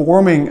time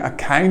forming a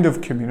kind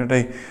of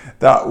community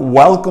that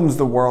welcomes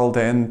the world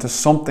into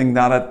something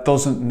that it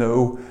doesn't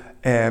know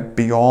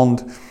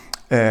beyond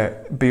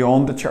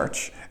the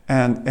church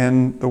and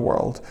in the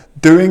world.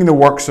 Doing the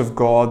works of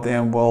God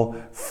then will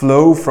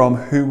flow from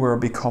who we're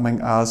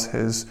becoming as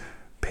His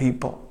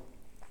people.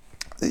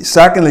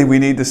 Secondly, we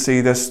need to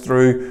see this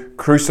through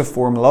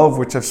cruciform love,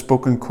 which I've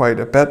spoken quite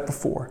a bit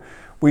before.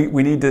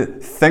 We need to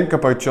think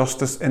about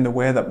justice in the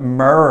way that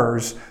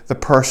mirrors the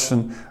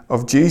person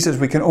of Jesus.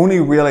 We can only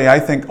really, I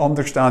think,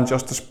 understand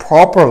justice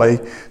properly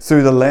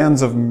through the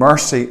lens of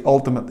mercy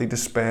ultimately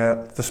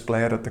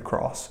displayed at the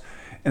cross.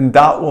 And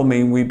that will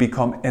mean we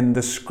become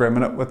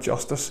indiscriminate with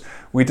justice.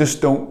 We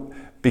just don't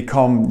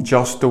become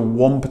just to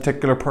one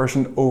particular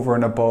person over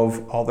and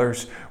above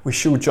others. We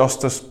show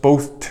justice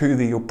both to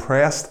the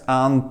oppressed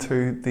and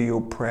to the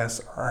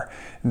oppressor.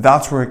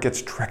 That's where it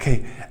gets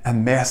tricky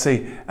and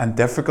messy and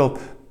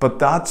difficult. But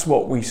that's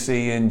what we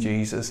see in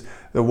Jesus.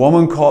 The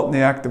woman caught in the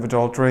act of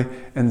adultery,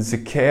 and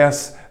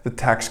Zacchaeus, the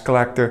tax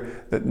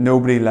collector that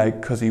nobody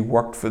liked because he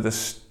worked for the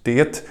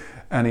state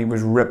and he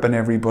was ripping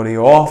everybody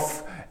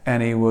off,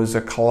 and he was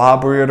a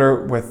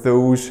collaborator with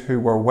those who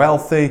were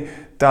wealthy.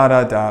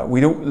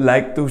 We don't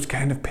like those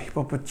kind of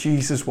people, but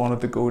Jesus wanted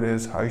to go to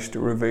his house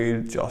to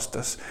reveal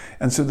justice.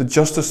 And so the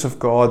justice of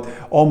God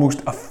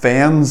almost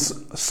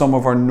offends some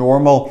of our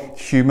normal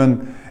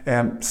human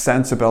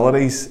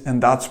sensibilities,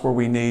 and that's where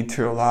we need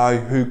to allow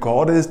who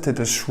God is to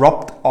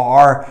disrupt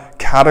our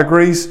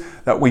categories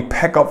that we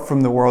pick up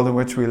from the world in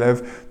which we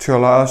live, to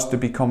allow us to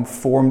become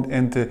formed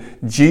into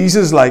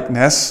Jesus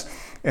likeness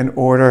in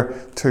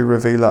order to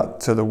reveal that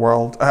to the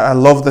world. I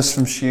love this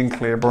from Shane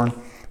Claiborne.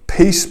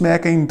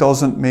 Peacemaking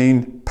doesn't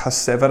mean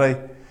passivity.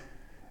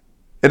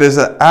 It is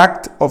an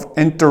act of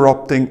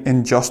interrupting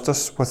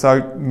injustice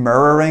without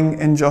mirroring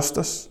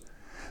injustice.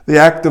 The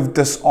act of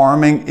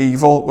disarming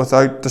evil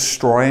without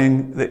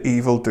destroying the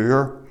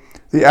evildoer.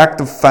 The act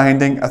of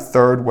finding a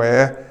third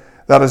way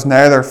that is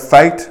neither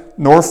fight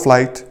nor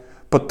flight,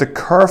 but the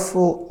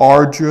careful,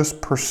 arduous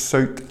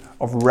pursuit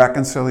of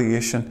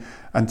reconciliation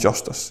and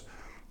justice.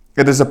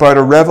 It is about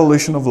a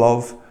revolution of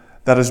love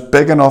that is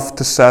big enough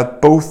to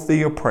set both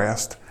the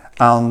oppressed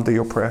and the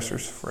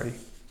oppressors free.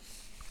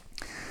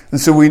 And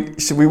so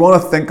we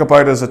want to think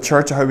about as a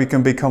church how we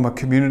can become a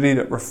community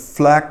that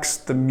reflects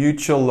the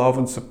mutual love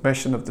and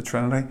submission of the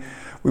Trinity.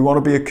 We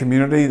want to be a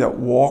community that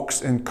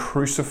walks in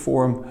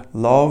cruciform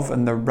love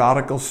and the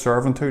radical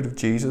servanthood of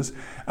Jesus.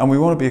 And we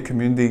want to be a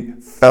community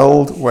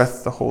filled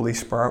with the Holy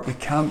Spirit. We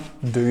can't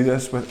do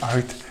this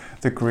without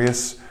the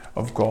grace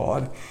of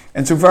God.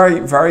 And so very,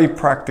 very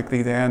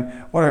practically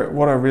then, what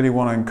I really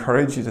want to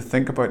encourage you to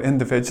think about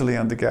individually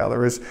and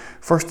together is,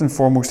 first and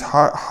foremost,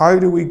 how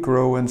do we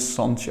grow in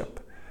sonship?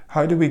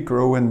 How do we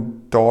grow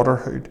in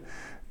daughterhood?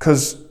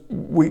 Because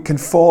we can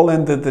fall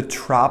into the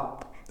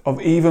trap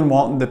of even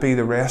wanting to be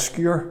the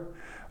rescuer,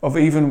 of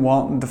even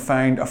wanting to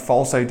find a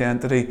false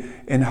identity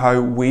in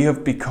how we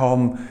have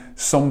become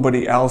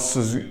somebody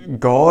else's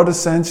God,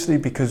 essentially,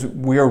 because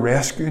we are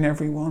rescuing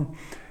everyone,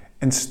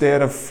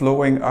 instead of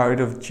flowing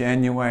out of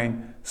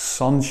genuine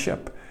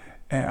sonship,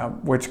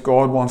 which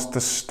God wants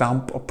to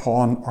stamp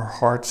upon our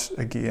hearts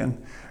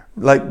again.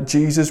 Like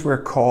Jesus,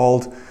 we're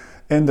called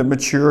in the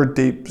mature,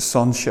 deep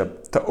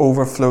sonship to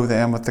overflow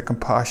them with the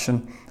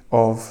compassion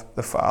of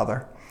the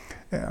Father.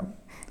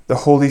 The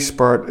Holy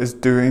Spirit is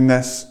doing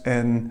this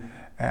in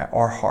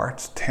our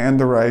hearts,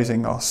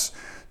 tenderizing us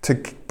to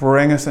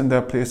bring us into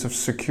a place of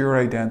secure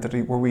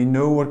identity where we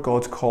know what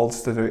God's called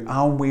us to do,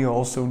 and we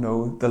also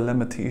know the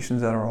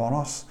limitations that are on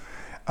us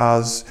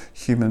as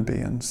human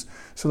beings.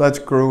 So let's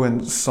grow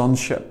in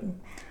sonship,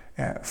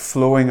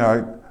 flowing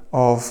out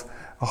of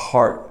a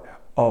heart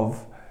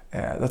of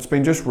that's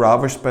been just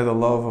ravished by the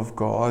love of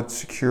God,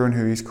 secure in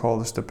who He's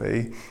called us to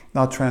be,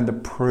 not trying to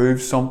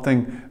prove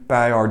something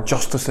by our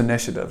justice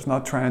initiatives,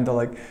 not trying to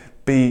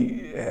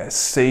be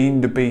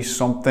seen to be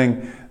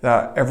something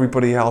that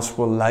everybody else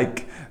will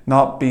like,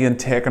 not being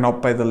taken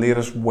up by the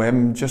latest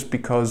whim just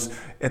because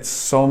it's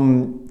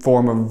some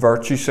form of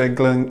virtue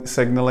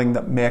signaling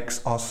that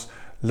makes us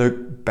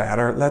look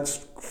better. Let's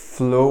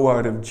flow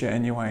out of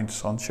genuine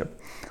sonship.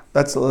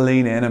 Let's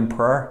lean in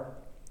prayer.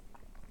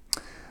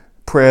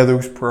 Pray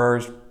those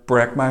prayers.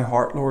 Break my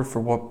heart, Lord, for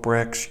what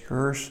breaks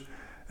yours.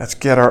 Let's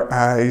get our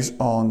eyes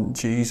on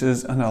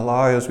Jesus and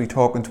allow, as we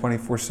talk in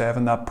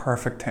 24/7, that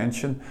perfect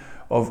tension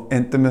of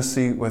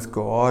intimacy with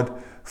God,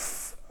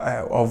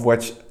 of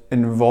which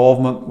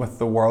involvement with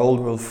the world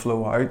will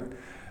flow out.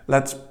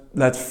 Let's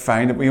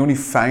find it. We only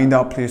find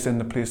that place in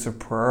the place of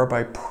prayer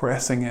by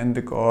pressing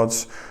into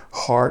God's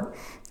heart.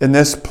 In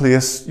this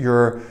place,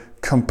 your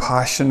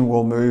compassion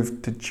will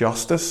move to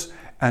justice,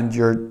 and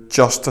your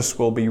justice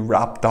will be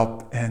wrapped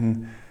up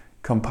in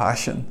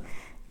compassion.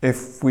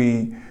 If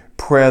we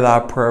pray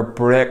that prayer,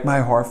 break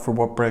my heart for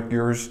what break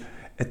yours,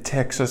 it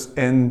takes us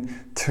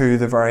into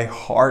the very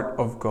heart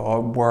of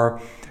God, where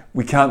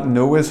we can't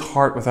know his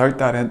heart without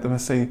that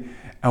intimacy,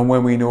 and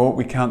when we know it,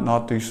 we can't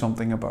not do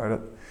something about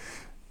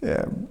it.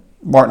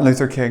 Martin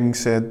Luther King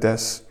said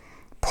this: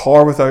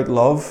 power without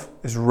love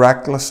is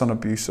reckless and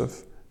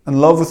abusive,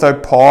 and love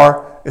without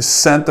power is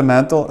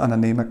sentimental and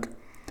anemic.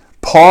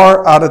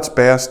 Power at its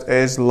best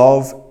is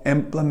love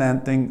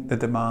implementing the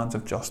demands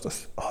of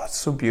justice. Oh, it's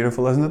so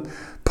beautiful, isn't it?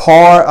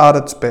 Power at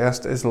its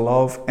best is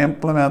love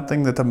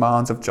implementing the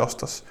demands of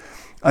justice.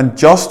 And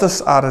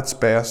justice at its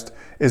best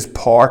is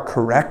power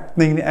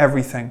correcting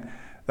everything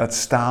that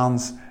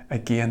stands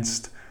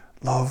against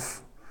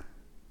love.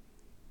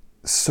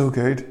 So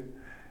good.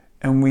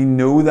 And we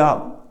know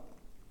that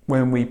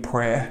when we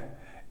pray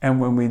and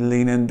when we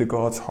lean into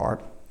God's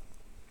heart.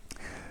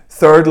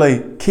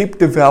 Thirdly, keep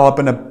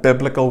developing a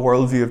biblical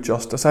worldview of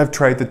justice. I've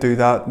tried to do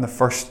that in the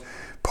first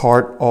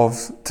part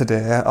of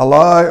today.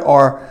 Allow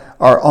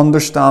our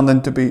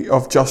understanding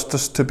of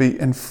justice to be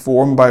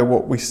informed by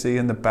what we see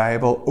in the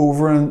Bible,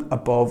 over and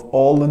above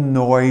all the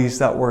noise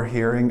that we're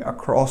hearing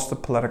across the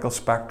political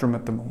spectrum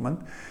at the moment.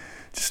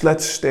 Just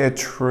let's stay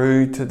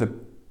true to the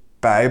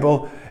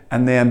Bible,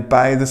 and then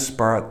by the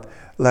Spirit,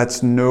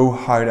 let's know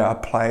how to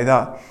apply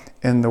that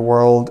in the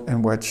world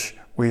in which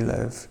we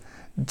live.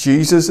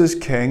 Jesus is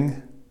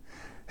King.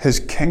 His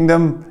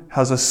kingdom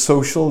has a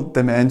social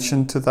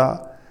dimension to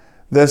that.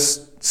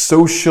 This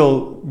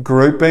social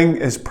grouping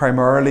is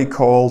primarily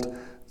called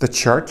the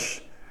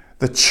church.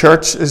 The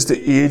church is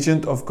the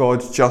agent of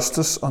God's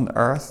justice on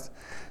earth.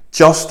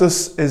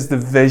 Justice is the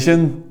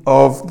vision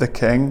of the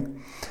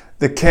King.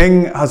 The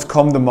King has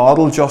come to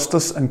model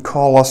justice and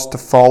call us to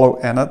follow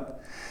in it.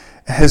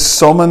 His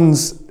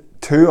summons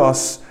to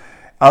us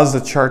as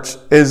the church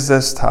is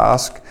this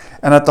task.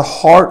 And at the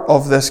heart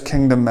of this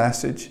kingdom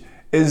message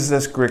is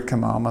this great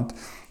commandment: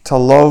 to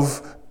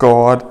love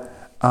God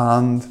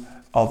and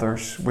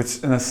others, which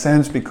in a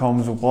sense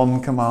becomes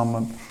one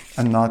commandment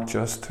and not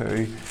just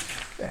two.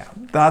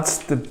 That's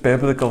the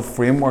biblical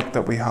framework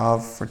that we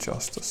have for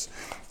justice.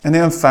 And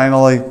then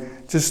finally,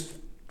 just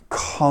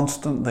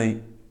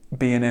constantly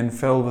being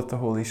infilled with the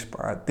Holy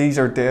Spirit. These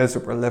are days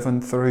that we're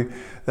living through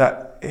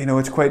that,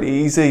 it's quite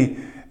easy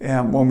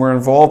when we're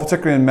involved,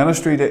 particularly in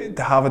ministry,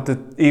 to have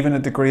even a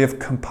degree of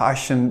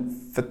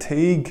compassion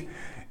fatigue.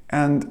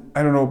 And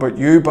I don't know about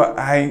you, but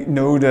I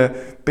know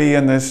to be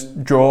in this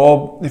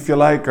job, if you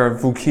like, or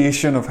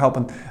vocation of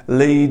helping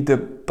lead the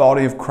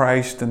body of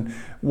Christ, and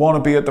want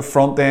to be at the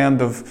front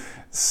end of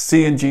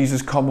seeing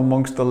Jesus come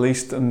amongst the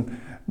least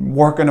and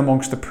working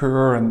amongst the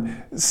poor,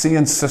 and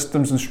seeing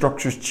systems and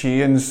structures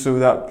change so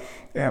that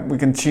we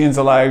can change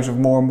the lives of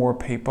more and more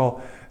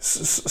people.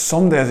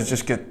 Some days I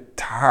just get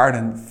tired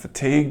and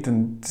fatigued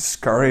and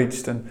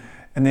discouraged, and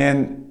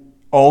then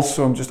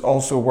also I'm just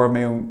also aware of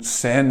my own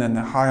sin and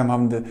how I'm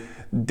having to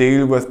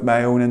deal with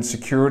my own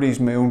insecurities,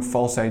 my own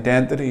false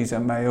identities,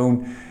 and my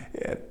own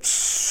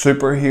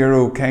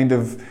superhero kind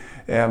of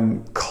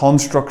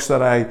constructs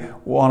that I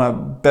want to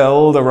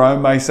build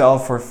around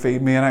myself or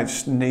feed me, and I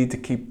just need to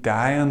keep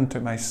dying to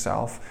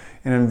myself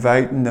and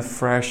inviting the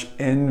fresh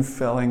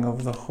infilling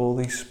of the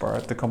Holy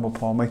Spirit to come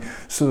upon me,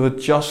 so that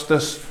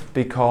justice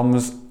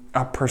becomes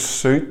a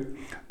pursuit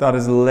that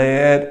is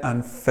led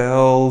and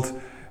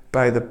filled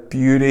by the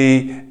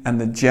beauty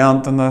and the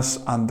gentleness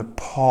and the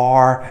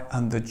power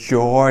and the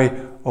joy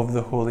of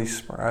the Holy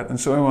Spirit. And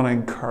so I want to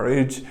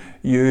encourage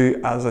you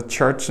as a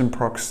church in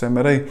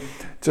proximity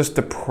just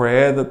to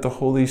pray that the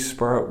Holy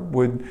Spirit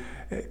would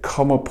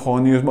come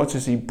upon you as much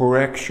as he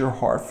breaks your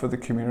heart for the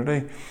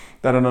community,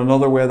 that in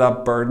another way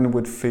that burden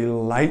would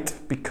feel light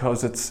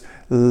because it's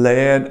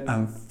led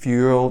and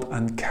fueled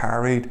and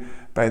carried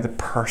by the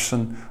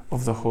person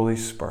of the Holy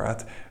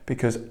Spirit,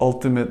 because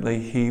ultimately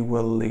he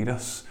will lead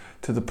us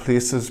to the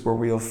places where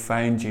we'll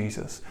find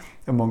Jesus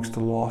amongst the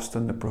lost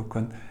and the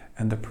broken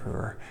and the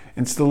poor.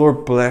 And so the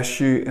Lord bless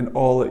you in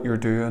all that you're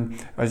doing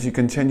as you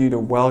continue to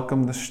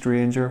welcome the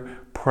stranger,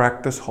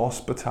 practice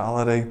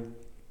hospitality,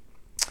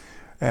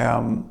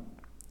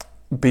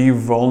 be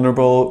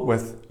vulnerable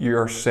with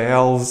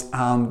yourselves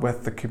and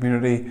with the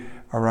community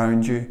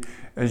around you,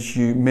 as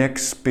you make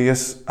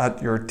space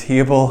at your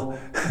table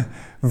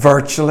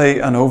virtually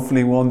and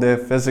hopefully one day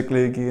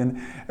physically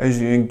again, as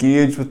you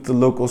engage with the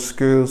local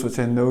schools, which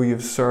I know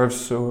you've served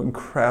so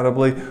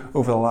incredibly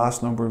over the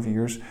last number of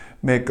years.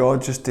 May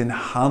God just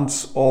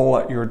enhance all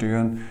that you're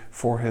doing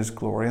for His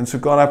glory. And so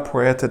God, I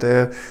pray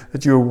today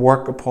that you will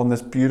work upon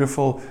this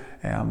beautiful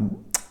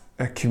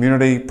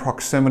community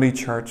proximity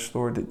church,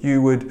 Lord, that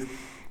you would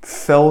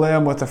fill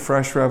them with a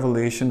fresh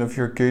revelation of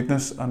your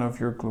goodness and of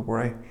your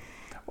glory,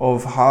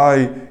 of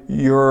how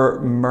your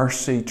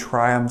mercy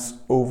triumphs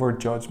over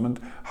judgment,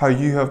 how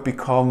you have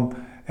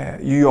become,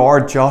 you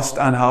are just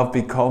and have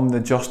become the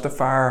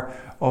justifier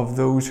of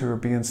those who are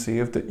being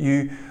saved, that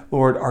you,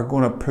 Lord, are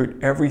going to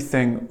put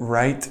everything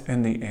right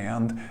in the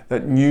end,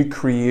 that new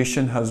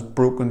creation has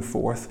broken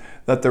forth,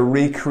 that the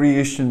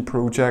recreation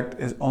project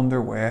is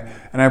underway.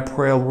 And I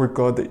pray, Lord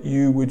God, that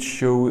you would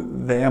show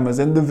them as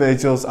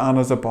individuals and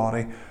as a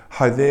body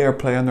how they are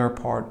playing their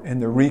part in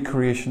the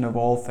recreation of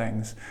all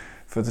things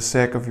for the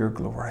sake of your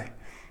glory.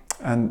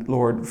 And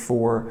Lord,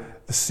 for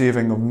the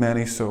saving of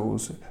many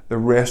souls, the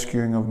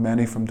rescuing of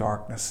many from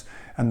darkness,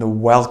 and the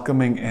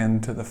welcoming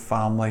into the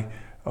family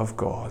of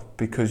God,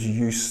 because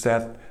you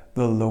set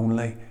the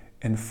lonely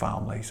in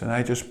families. And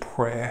I just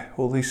pray,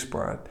 Holy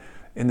Spirit,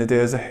 in the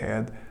days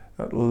ahead,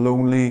 that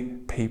lonely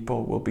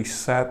people will be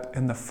set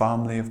in the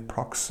family of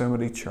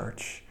Proximity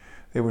Church.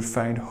 They would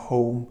find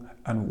home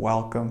and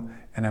welcome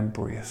and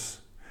embrace.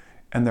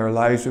 And their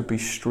lives would be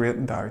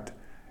straightened out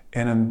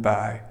in and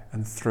by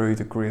and through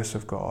the grace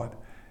of God.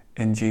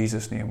 In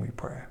Jesus' name we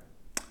pray.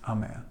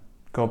 Amen.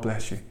 God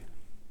bless you.